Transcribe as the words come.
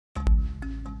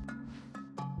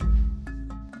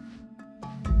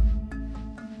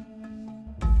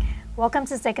Welcome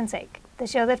to Second Take, the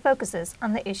show that focuses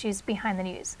on the issues behind the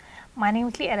news. Mining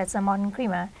Weekly editor Martin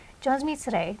Creamer joins me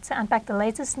today to unpack the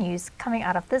latest news coming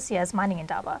out of this year's Mining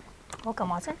Indaba. Welcome,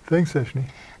 Martin. Thanks, Ashni.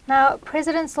 Now,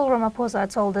 President Cyril Ramaphosa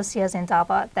told this year's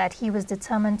Indaba that he was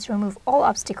determined to remove all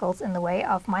obstacles in the way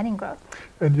of mining growth.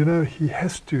 And he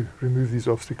has to remove these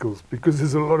obstacles because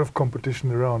there's a lot of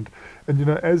competition around. And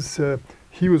as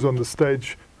he was on the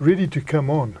stage ready to come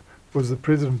on was the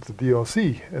president of the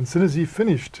DRC. And as soon as he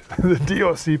finished, the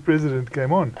DRC president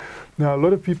came on. Now, a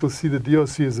lot of people see the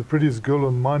DRC as the prettiest girl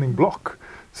on the mining block.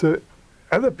 So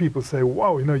other people say,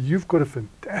 wow, you've got a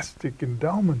fantastic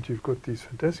endowment. You've got these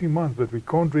fantastic mines, but we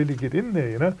can't really get in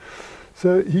there,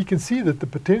 So he can see that the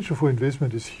potential for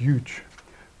investment is huge.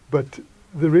 But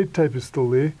the red tape is still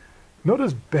there. Not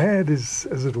as bad as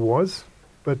it was,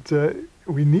 but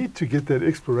we need to get that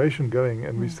exploration going,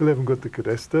 and we still haven't got the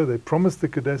cadastre. They promised the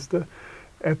cadastre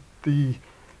at the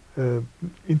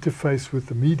interface with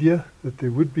the media that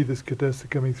there would be this cadastre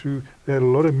coming through. They had a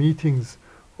lot of meetings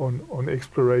on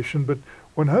exploration, but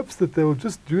one hopes that they will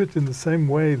just do it in the same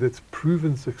way that's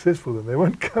proven successful, and they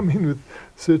won't come in with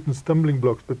certain stumbling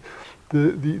blocks. But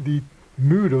the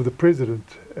mood of the president,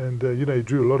 and he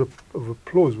drew a lot of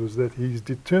applause, was that he's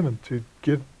determined to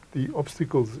get the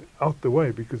obstacles out the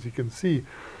way because he can see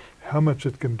how much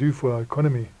it can do for our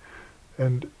economy.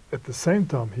 And at the same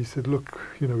time, he said, look,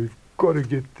 we've got to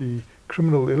get the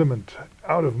criminal element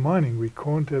out of mining. We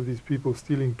can't have these people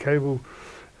stealing cable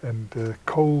and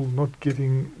coal not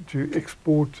getting to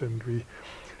export, and we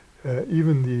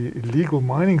even the illegal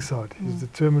mining side. He's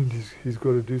determined he's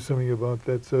got to do something about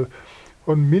that. So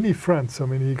on many fronts,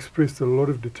 he expressed a lot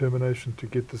of determination to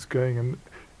get this going, and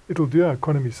it'll do our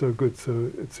economy so good.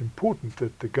 So it's important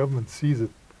that the government sees it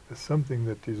as something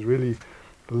that is really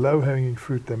low-hanging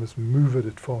fruit. They must move at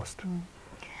it fast.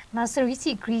 Now,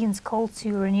 Seriti Green's Coal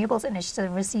to Renewables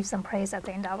initiative received some praise at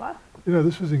the Indaba.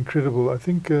 This was incredible. I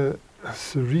think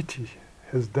Seriti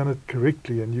has done it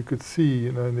correctly, and you could see,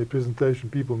 in their presentation,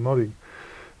 people nodding,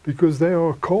 because they are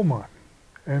a coal mine,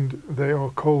 and they are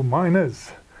coal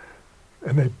miners,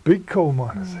 and they're big coal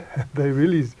miners. And they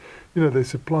really, they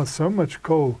supply so much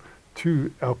coal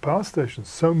to our power stations,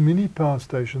 so many power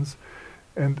stations,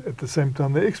 and at the same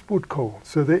time they export coal.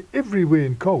 So they're everywhere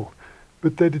in coal,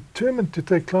 but they're determined to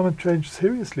take climate change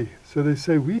seriously. So they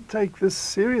say, we take this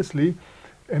seriously,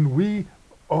 and we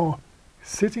are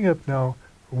setting up now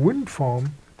a wind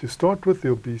farm to start with.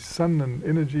 There'll be sun and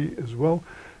energy as well,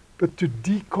 but to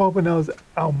decarbonize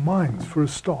our mines for a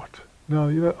start. Now,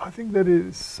 I think that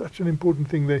is such an important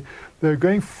thing. They're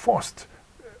going fast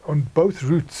on both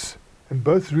routes, and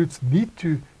both routes need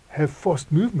to have fast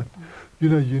movement.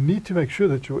 You need to make sure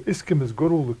that your Eskom has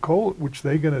got all the coal, which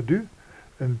they're going to do,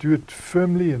 and do it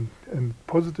firmly and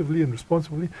positively and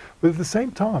responsibly. But at the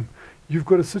same time, you've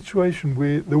got a situation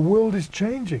where the world is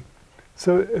changing.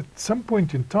 So at some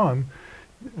point in time,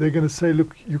 they're going to say,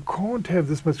 look, you can't have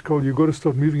this much coal. You've got to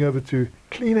start moving over to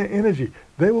cleaner energy.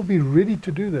 They will be ready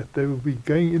to do that. They will be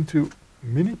going into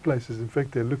many places. In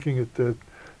fact, they're looking at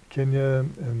Kenya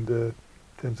and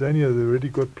Tanzania. They've already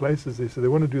got places there. So they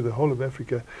want to do the whole of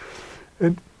Africa.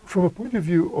 And from a point of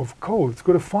view of coal, it's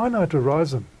got a finite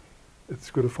horizon.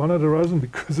 It's got a finite horizon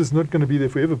because it's not going to be there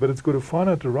forever, but it's got a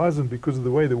finite horizon because of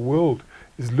the way the world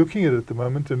is looking at it at the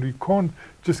moment, and we can't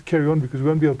just carry on because we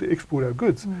won't be able to export our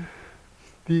goods.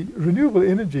 The renewable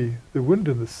energy, the wind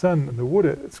and the sun and the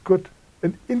water, it's got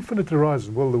an infinite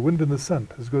horizon. Well, the wind and the sun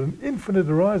has got an infinite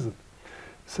horizon.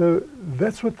 So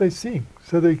that's what they're seeing.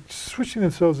 So they're switching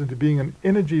themselves into being an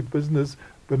energy business,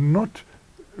 but not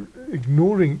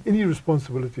ignoring any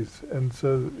responsibilities. And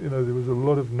so, there was a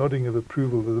lot of nodding of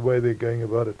approval of the way they're going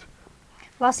about it.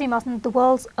 Lastly, Martin, the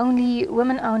world's only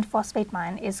women-owned phosphate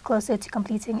mine is closer to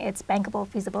completing its bankable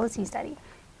feasibility study.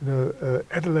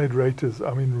 Adelaide Reuters,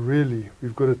 really,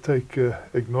 we've got to take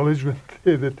acknowledgement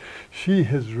there that she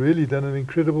has really done an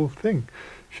incredible thing.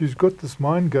 She's got this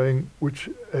mine going, which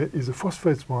is a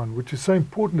phosphates mine, which is so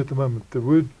important at the moment. The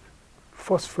word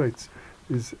phosphates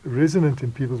is resonant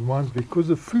in people's minds because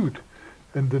of food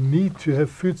and the need to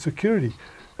have food security,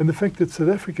 and the fact that South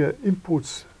Africa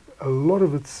imports a lot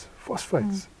of its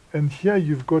phosphates. And here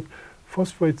you've got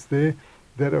phosphates there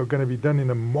that are going to be done in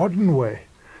a modern way,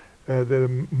 that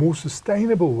are more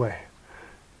sustainable way.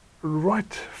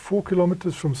 Right 4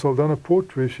 kilometers from Saldanha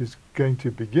Port, where she's going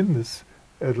to begin this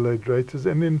Adelaide Reuters,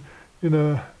 and then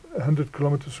 100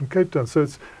 kilometers from Cape Town. So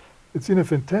it's in a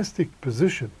fantastic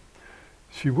position.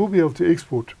 She will be able to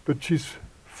export, but she's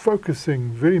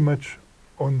focusing very much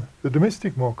on the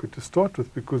domestic market to start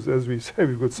with, because as we say,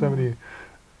 we've got so many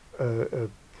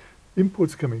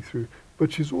imports coming through.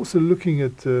 but she's also looking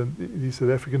at the South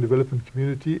African development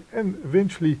community and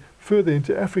eventually further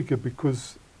into Africa,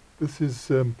 because this is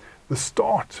the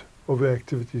start of her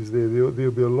activities there.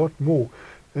 There'll be a lot more.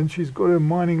 And she's got her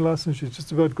mining license. She's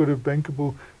just about got her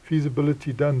bankable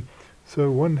feasibility done. So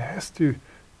one has to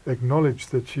acknowledge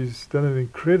that she's done an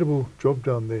incredible job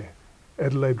down there.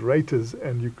 Adelaide Raters,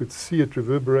 and you could see it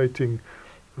reverberating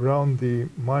around the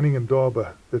mining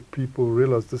Indaba, that people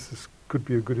realize could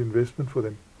be a good investment for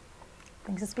them.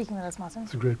 Thanks for speaking with us, Martin.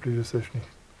 It's a great pleasure, Sashni.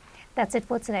 That's it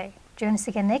for today. Join us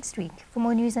again next week for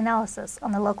more news analysis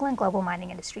on the local and global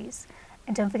mining industries.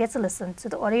 And don't forget to listen to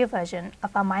the audio version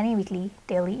of our Mining Weekly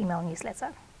daily email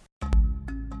newsletter.